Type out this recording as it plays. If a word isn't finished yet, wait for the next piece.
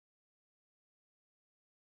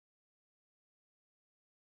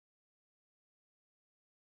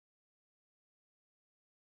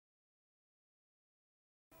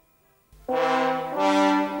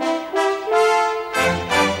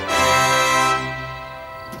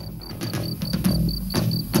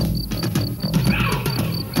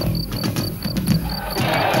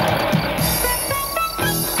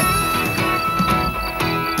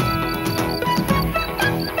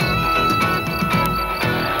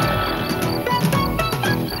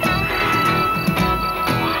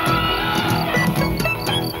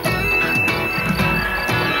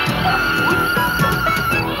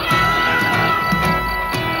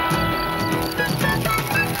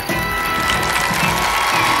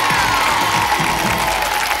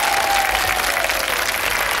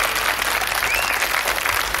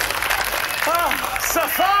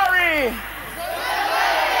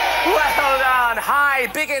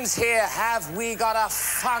Biggins here. Have we got a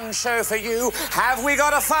fun show for you? Have we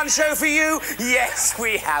got a fun show for you? Yes,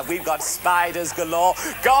 we have. We've got spiders galore,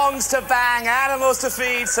 gongs to bang, animals to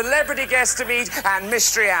feed, celebrity guests to meet, and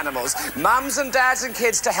mystery animals. Mums and dads and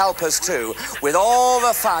kids to help us too. With all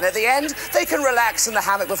the fun. At the end, they can relax in the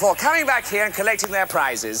hammock before coming back here and collecting their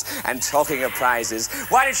prizes. And talking of prizes,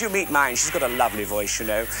 why don't you meet mine? She's got a lovely voice, you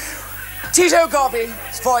know. Tito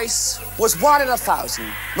Gobby's voice was 1 in 1,000.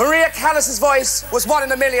 Maria Callas's voice was 1 in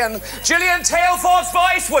 1,000,000. Gillian Taylforth's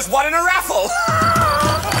voice was 1 in a raffle.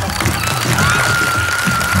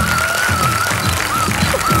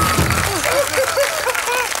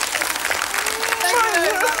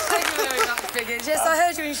 Thank you very much, Biggins. Yes, I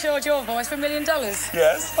heard you insured your voice for $1 million.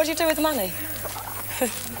 Yes. What did you do with the money?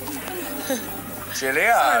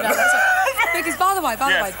 Gillian. Biggins, by the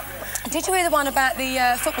way, did you hear the one about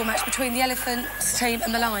the football match between the Elephants team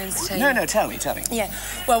and the Lions team? No, tell me. Yeah.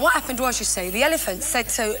 Well, what happened was, you see, the Elephants said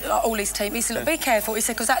to all his team, he said, look, be careful. He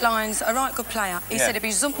said, because that Lion's a right good player. He said, if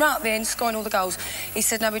he jumped right at the end, scoring all the goals. He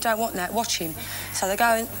said, no, we don't want that. Watch him. So they go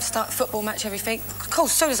and start football match, everything. Of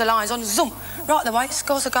course, as soon as the Lion's on, zoom, right the way,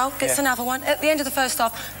 scores a goal, gets another one. At the end of the first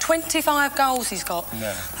half, 25 goals he's got.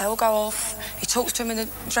 No. They all go off. He talks to him in the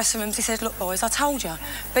dressing rooms. He said, look, boys, I told you,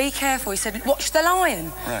 be careful. He said, watch the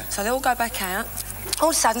Lion. Right. So they all go back out. All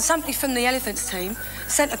of a sudden, somebody from the Elephants team,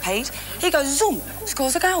 Centipede, he goes, zoom,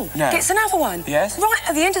 scores a goal. No. Gets another one. Yes. Right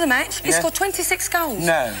at the end of the match, he scored 26 goals.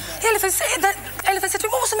 No. The Elephant said to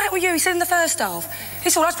him, what was the matter with you? He said, in the first half. He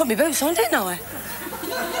said, well, I just put my boots on, didn't I?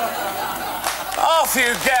 Off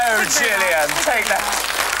you go, Gillian. Take that.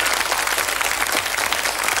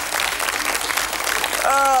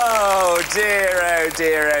 Oh, dear, oh,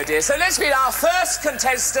 dear, oh, dear. So let's meet our first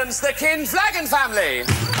contestants, the Kinflaggan family.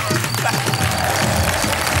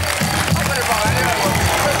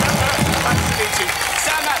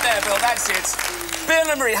 Stand back there, Bill, that's it. Bill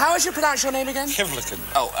and Marie, how would you pronounce your name again? Kivlican.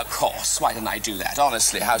 Oh, of course. Why didn't I do that?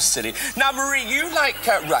 Honestly, how silly. Now, Marie, you like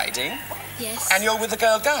riding. Yes. And you're with the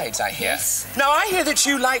Girl Guides, I hear. Yes. Now, I hear that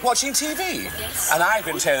you like watching TV. Yes. And I've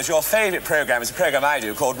been told that your favourite programme is a programme I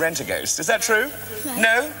do called Rent-A-Ghost. Is that true? No.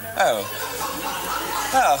 No? Oh.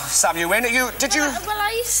 Oh, Sam, you win. Did you... Well,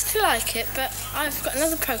 I used to like it, but I've got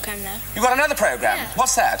another programme now. You've got another programme? Yeah.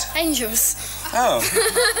 What's that? Angels. Oh.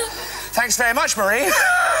 Thanks very much, Marie.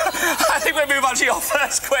 I think we'll move on to your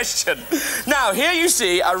first question. Now, here you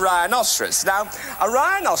see a rhinoceros. Now, a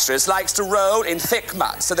rhinoceros likes to roll in thick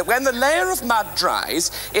mud so that when the layer of mud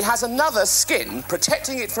dries, it has another skin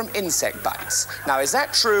protecting it from insect bites. Now, is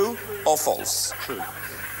that true or false? True.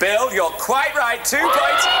 Bill, you're quite right. 2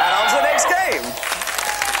 points, and on to the next game.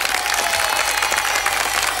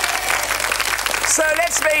 So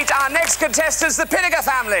let's meet our next contestants, the Pickard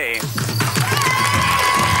family.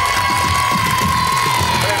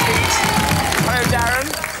 Hello, Darren.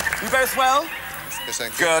 You both well? Yes,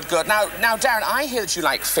 thank you. Good, good. Now, Darren, I hear that you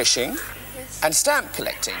like fishing and stamp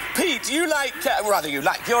collecting. Pete, you like,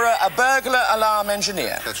 you're a burglar alarm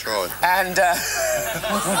engineer. That's right. And,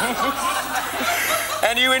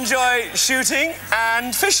 and you enjoy shooting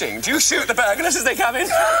and fishing. Do you shoot the burglars as they come in?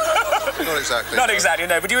 Not exactly. Not exactly,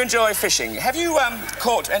 no, but you enjoy fishing. Have you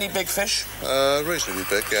caught any big fish? Reasonably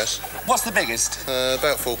big, yes. What's the biggest?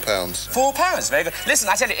 About 4 pounds. 4 pounds, very good. Listen,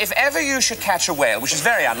 I tell you, if ever you should catch a whale, which is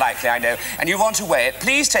very unlikely, I know, and you want to weigh it,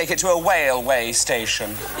 please take it to a whale weigh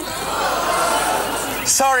station.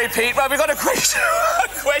 Sorry, Pete. Well, we've got a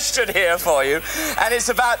question here for you, and it's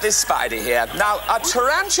about this spider here. Now, a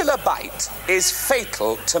tarantula bite is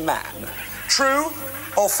fatal to man. True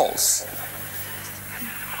or false?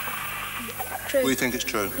 True. We think it's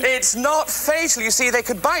true. It's not fatal. You see, they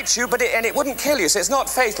could bite you, but it wouldn't kill you, so it's not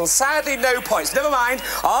fatal. Sadly, no points. Never mind.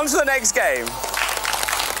 On to the next game.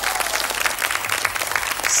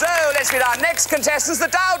 So, let's meet our next contestants, the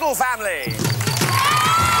Dowdle family.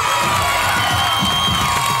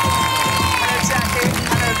 Hello, Jackie.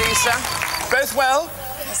 Hello, Lisa. Both well?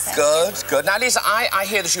 myself. Good, good. Now, Lisa, I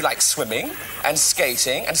hear that you like swimming and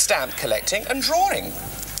skating and stamp collecting and drawing.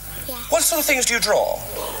 Yeah. What sort of things do you draw?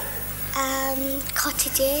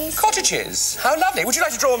 Cottages. Cottages? How lovely. Would you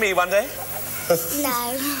like to draw me one day?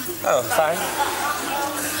 No. Oh, fine.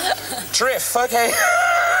 Triff, OK.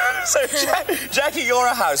 So, Jackie, you're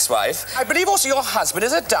a housewife. I believe also your husband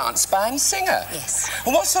is a dance band singer. Yes.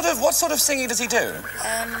 And what sort of singing does he do?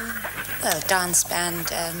 Well, dance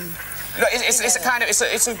band, No, it's a kind of,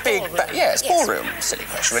 it's a big... Yes, ballroom. Silly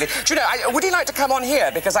question, really. Do you know, would he like to come on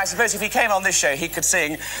here? Because I suppose if he came on this show, he could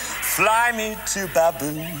sing Fly Me to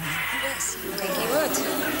Baboon. Yes, I think he would.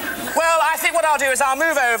 Well, I think what I'll do is I'll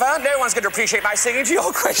move over. No one's going to appreciate my singing to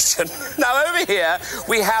your question. Now, over here,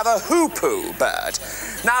 we have a hoopoo bird.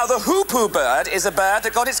 Now, the hoopoo bird is a bird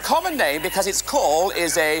that got its common name because its call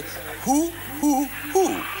is a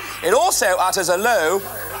hoo-hoo-hoo. It also utters a low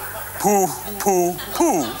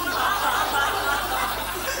poo-poo-poo.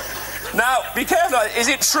 Now, be careful. Is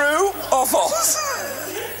it true or false?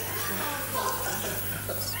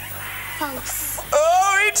 False.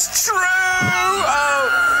 Oh, it's true!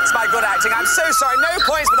 Oh, it's my good acting. I'm so sorry. No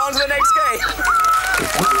points, but on to the next game.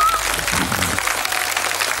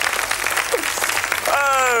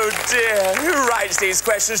 Oh, dear. Who writes these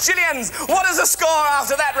questions? Gillian, what is the score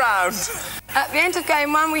after that round? At the end of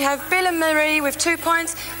game 1, we have Bill and Marie with 2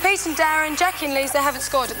 points. Pete and Darren, Jackie and Lisa haven't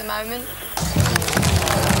scored at the moment.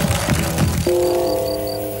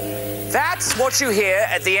 That's what you hear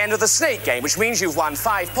at the end of the snake game, which means you've won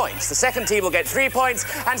 5 points. The second team will get 3 points,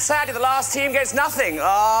 and sadly, the last team gets nothing.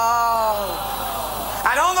 Oh.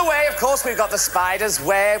 And on the way, of course, we've got the spider's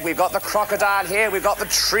web, we've got the crocodile here, we've got the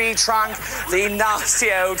tree trunk, the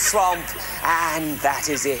nasty old swamp, and that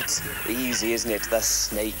is it. Easy, isn't it? The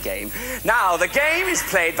snake game. Now, the game is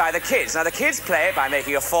played by the kids. Now, the kids play it by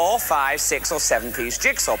making a 4, 5, 6, or 7-piece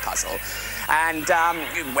jigsaw puzzle. And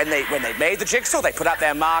when they made the jigsaw, they put up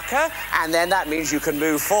their marker, and then that means you can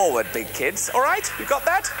move forward, big kids. All right? You got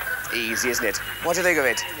that? Easy, isn't it? What do you think of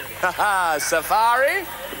it? Ha-ha, safari?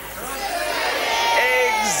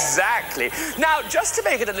 Exactly. Now, just to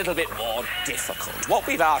make it a little bit more difficult, what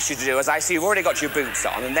we've asked you to do is, I see you've already got your boots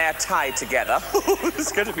on and they're tied together.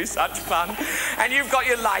 It's going to be such fun. And you've got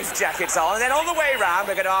your life jackets on. And then on the way round,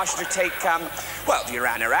 we're going to ask you to take, well, your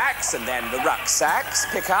anoraks and then the rucksacks,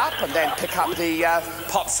 pick up the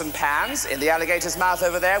pots and pans in the alligator's mouth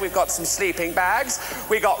over there. We've got some sleeping bags.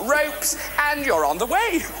 We've got ropes, and you're on the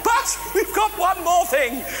way. But we've got one more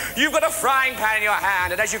thing. You've got a frying pan in your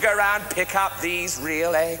hand, and as you go around, pick up these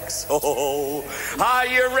real eggs. Oh, are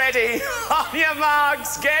you ready? On your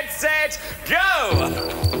marks, get set,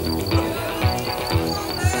 go!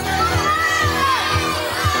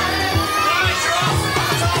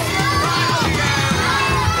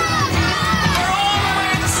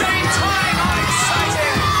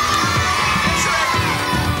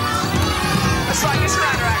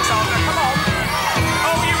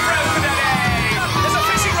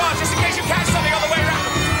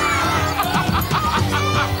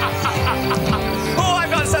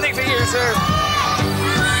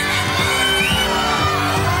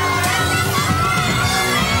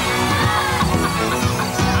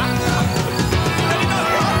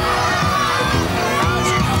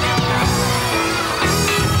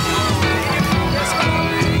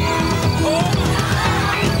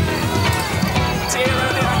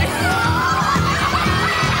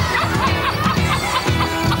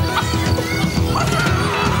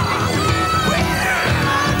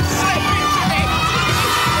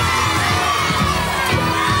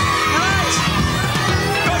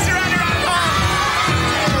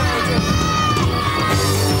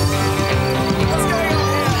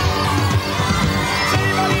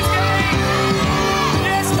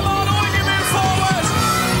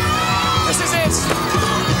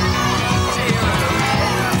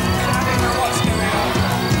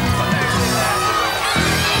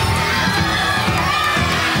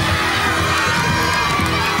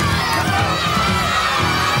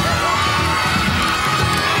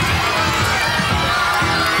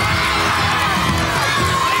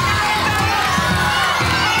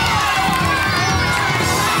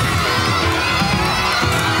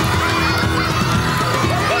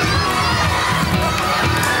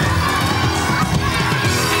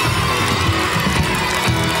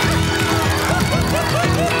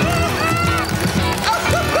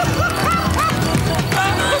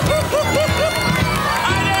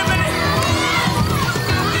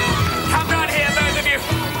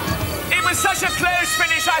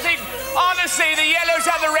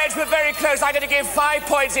 very close. I'm going to give 5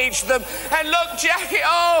 points each of them. And look, Jackie,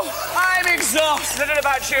 oh, I'm exhausted. I don't know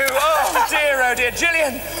about you. Oh, dear,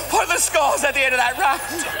 Gillian, what are the scores at the end of that round?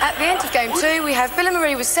 At the end of game 2, we have Bill and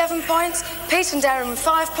Marie with 7 points, Pete and Darren with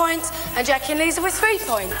 5 points, and Jackie and Lisa with 3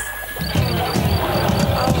 points.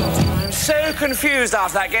 I'm so confused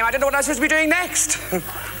after that game. I don't know what I'm supposed to be doing next.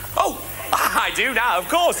 Oh, I do now, of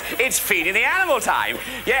course. It's feeding the animal time.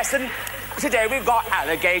 Yes, and today we've got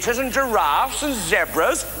alligators and giraffes and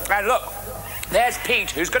zebras. And look, there's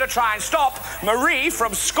Pete, who's going to try and stop Marie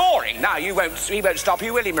from scoring. Now, he won't stop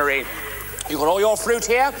you, will he, Marie? You got all your fruit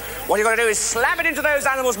here. What you're going to do is slam it into those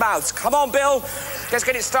animals' mouths. Come on, Bill. Let's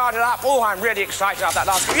get it started up. Oh, I'm really excited about that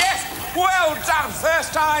last one. Yes! Well done.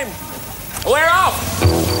 First time. We're off.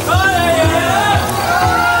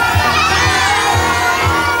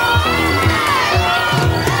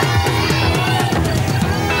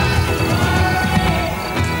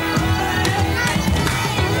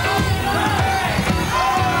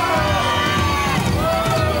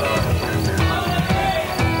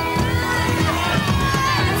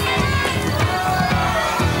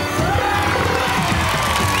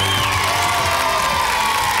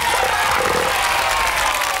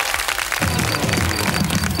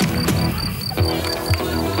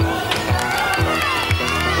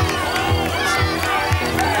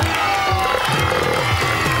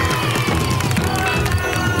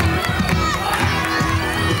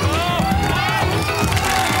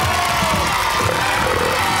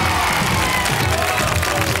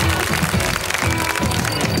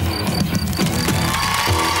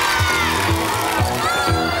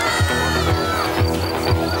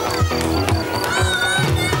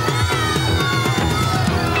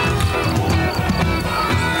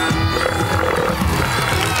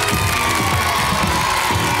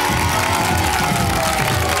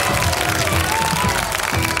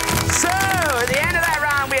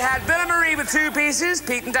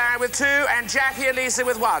 Pete and Darren with 2, and Jackie and Lisa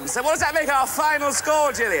with 1. So what does that make our final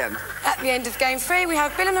score, Gillian? At the end of game 3, we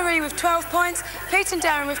have Bill and Marie with 12 points, Pete and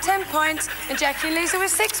Darren with 10 points, and Jackie and Lisa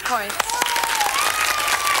with 6 points.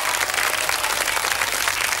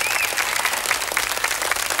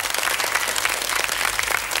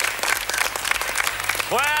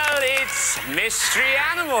 Well, it's mystery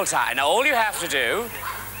animal time. Now, all you have to do...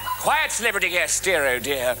 Quiet, celebrity guest, dear, oh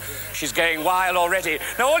dear. She's going wild already.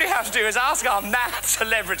 Now, all you have to do is ask our mad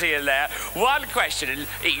celebrity in there 1 question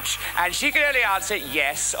each, and she can only answer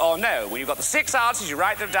yes or no. When you've got the 6 answers, you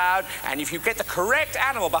write them down, and if you get the correct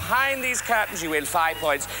animal behind these curtains, you win 5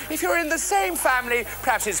 points. If you're in the same family,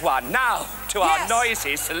 perhaps it's 1. Now, to our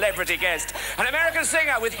noisy celebrity guest, an American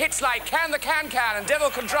singer with hits like Can the Can Can and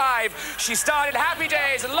Devil Can Drive. She starred in Happy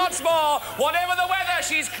Days and lots more. Whatever the weather,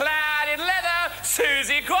 she's clad in leather.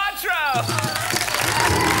 Suzi Quatro.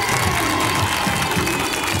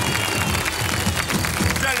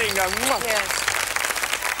 Yes.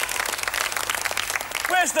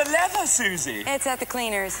 Where's the leather, Suzi? It's at the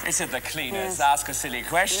cleaners. It's at the cleaners. Yes. Ask a silly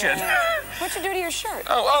question. Yeah. What'd you do to your shirt?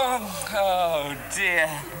 Oh, dear.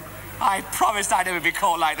 I promised I'd never be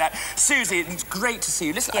caught like that. Suzi, it's great to see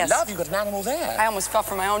you. Listen, yes. I love you. Got an animal there. I almost fell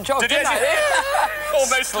for my own joke, didn't I?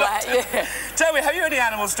 Almost flat, yeah. Tell me, have you any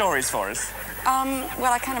animal stories for us?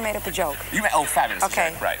 Well, I kind of made up a joke. You made... Oh, fabulous.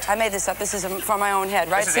 Okay. Right. I made this up. This is from my own head,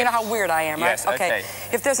 right? So you know how weird I am, right? Yes, okay.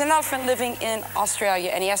 If there's an elephant living in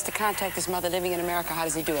Australia and he has to contact his mother living in America, how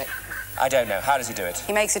does he do it? I don't know. How does he do it?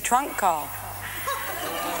 He makes a trunk call.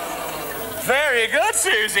 Very good,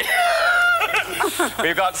 Suzi.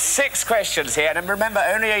 We've got 6 questions here, and remember,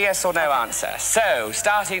 only a yes or no answer. So,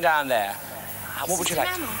 starting down there, what would you like?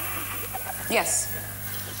 Yes.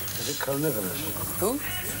 Is it carnivorous? Who?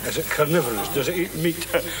 Is it carnivorous? Does it eat meat?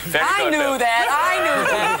 I knew that.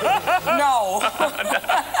 No.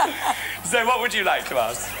 So, what would you like to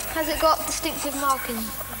ask? Has it got distinctive markings?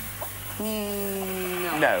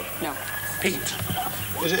 No. No. No. Pete?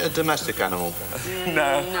 Is it a domestic animal?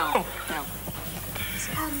 No. No.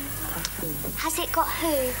 Has it got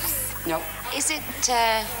hooves? No. Is it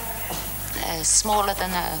smaller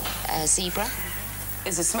than a zebra?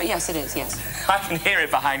 Is it small? Yes, it is, yes. I can hear it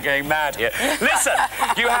behind going mad here. Listen,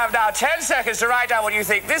 you have now 10 seconds to write down what you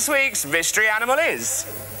think this week's mystery animal is.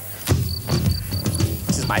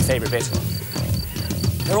 This is my favourite bit.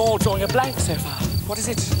 They're all drawing a blank so far. What is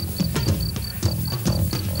it?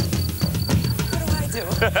 What do I do?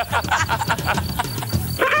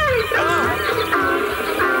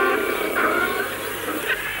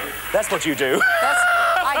 That's what you do.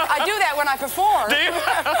 I do that when I perform. Do you?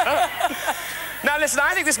 Now, listen,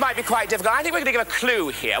 I think this might be quite difficult. I think we're going to give a clue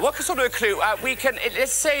here. What sort of a clue?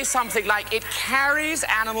 Let's say something like it carries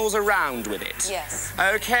animals around with it. Yes.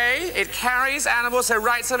 OK, it carries animals, so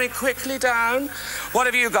write something quickly down. What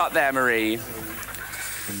have you got there, Marie?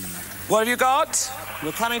 What have you got?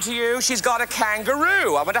 We're coming to you. She's got a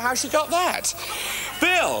kangaroo. I wonder how she got that.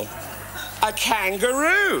 Bill, a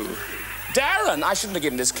kangaroo. Darren, I shouldn't have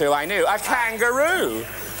given this clue, I knew. A kangaroo.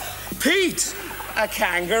 Pete, a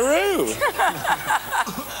kangaroo.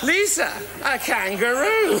 Lisa, a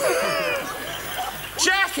kangaroo.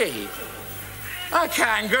 Jackie, a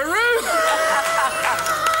kangaroo.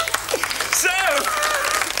 So,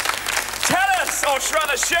 tell us, or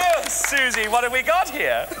rather show us, Suzi, what have we got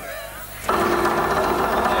here?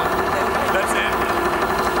 That's it.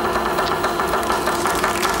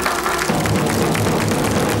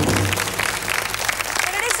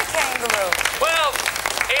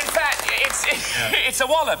 It's a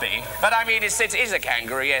wallaby, but I mean, it is a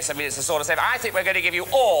kangaroo, yes. I mean, it's the sort of thing. I think we're going to give you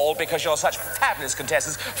all, because you're such fabulous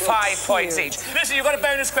contestants, 5 points each. Listen, you've got a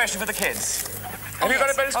bonus question for the kids. Have you got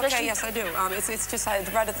a bonus question? Okay, yes, I do. It's just right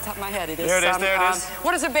at the top of my head. It is. There it is, there it is.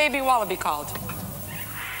 What is a baby wallaby called?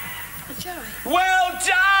 A joey. Well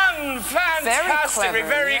done! Fantastic!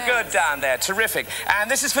 Very yes. good down there. Terrific. And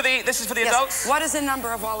this is for the adults? What is the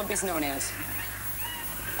number of wallabies known as?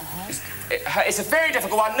 It's a very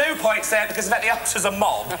difficult one. No points there because in fact the answer's a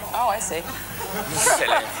mob. Oh, I see. Silly.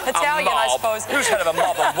 Italian, I suppose. Who's heard of a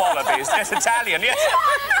mob of wallabies? Yes, Italian, yes.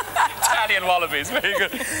 Italian wallabies, very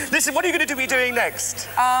good. Listen, what are you going to be doing next?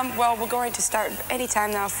 Well, we're going to start any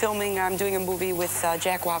time now filming. I'm doing a movie with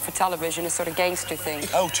Jack Watt for television, a sort of gangster thing.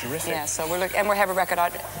 Oh, terrific. Yeah, so we'll have a record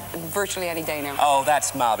out virtually any day now. Oh,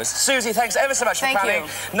 that's marvellous. Suzi, thanks ever so much for coming.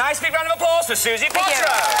 Thank you. Nice big round of applause for Suzi Quatro.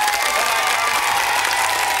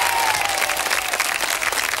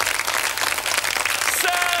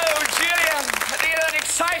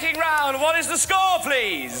 Exciting round. What is the score,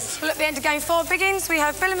 please? Well, at the end of game 4, Biggins, we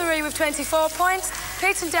have Bill and Marie with 24 points,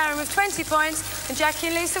 Pete and Darren with 20 points, and Jackie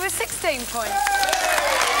and Lisa with 16 points.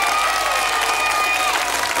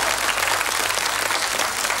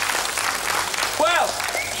 Well,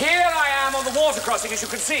 here I am on the water crossing, as you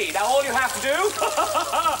can see. Now, all you have to do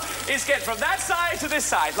is get from that side to this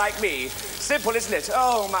side, like me. Simple, isn't it?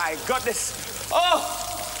 Oh, my goodness. Oh!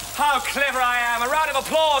 How clever I am. A round of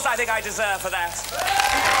applause I think I deserve for that.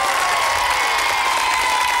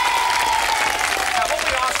 Now, what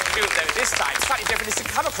we ask you to do, though, this time, slightly different, is to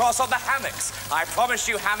come across on the hammocks. I promised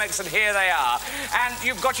you hammocks, and here they are. And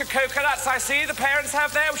you've got your coconuts, I see, the parents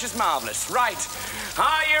have there, which is marvellous. Right.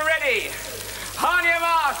 Are you ready? On your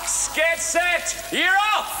marks, get set, you're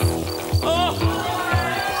off! Oh!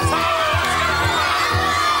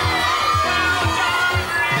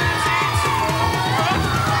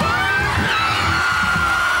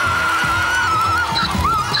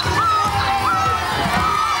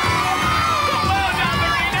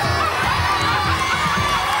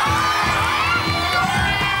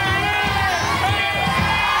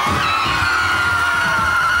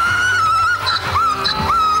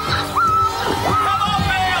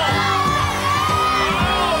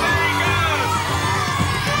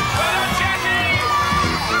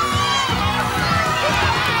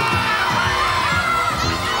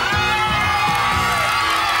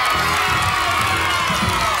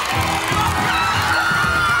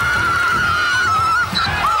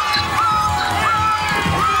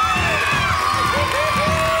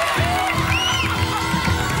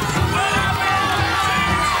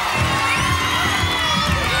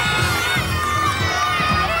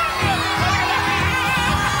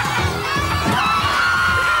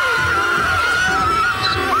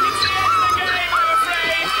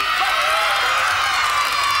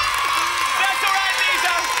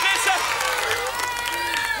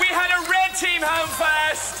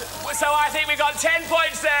 So I think we got 10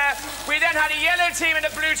 points there. We then had a yellow team and a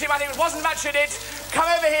blue team. I think it wasn't much in it. Come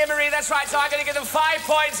over here, Marie. That's right. So I'm going to give them 5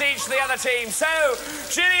 points each to the other team. So,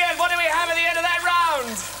 Gillian, what do we have at the end of that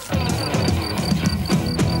round?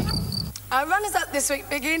 Our runners-up this week,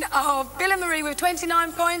 Biggin, are Bill and Marie with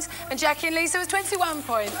 29 points and Jackie and Lisa with 21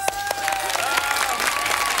 points.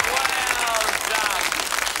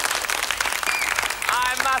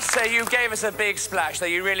 I must say, you gave us a big splash, though.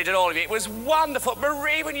 You really did, all of you. It was wonderful.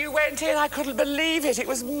 Marie, when you went in, I couldn't believe it. It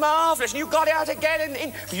was marvellous. And you got out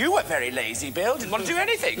again. You were very lazy, Bill. Didn't want to do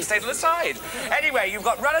anything. Stayed on the side. Anyway, you've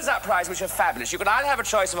got runners-up prize, which are fabulous. You can either have a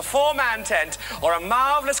choice of a 4-man tent or a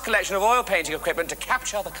marvellous collection of oil painting equipment to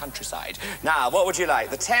capture the countryside. Now, what would you like,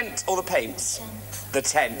 the tent or the paints? The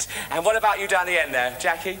tent. And what about you down the end there,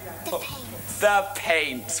 Jackie? The paints. The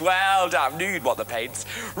paints. Well done. Knew you'd want the paints.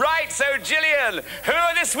 Right, so, Gillian, Gillian, who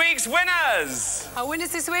are this week's winners? Our winners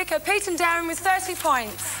this week are Pete and Darren with 30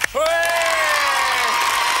 points. Hooray!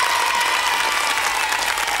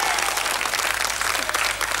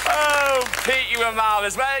 Oh, Pete, you were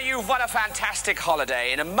marvellous. Well, you've won a fantastic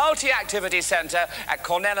holiday in a multi-activity centre at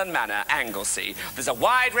Cornellan Manor, Anglesey. There's a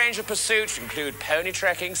wide range of pursuits, include pony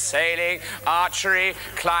trekking, sailing, archery,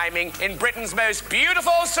 climbing, in Britain's most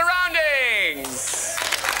beautiful surroundings.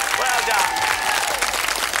 Well done.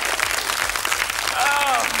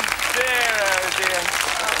 Oh, dear, oh, dear.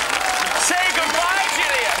 Say goodbye.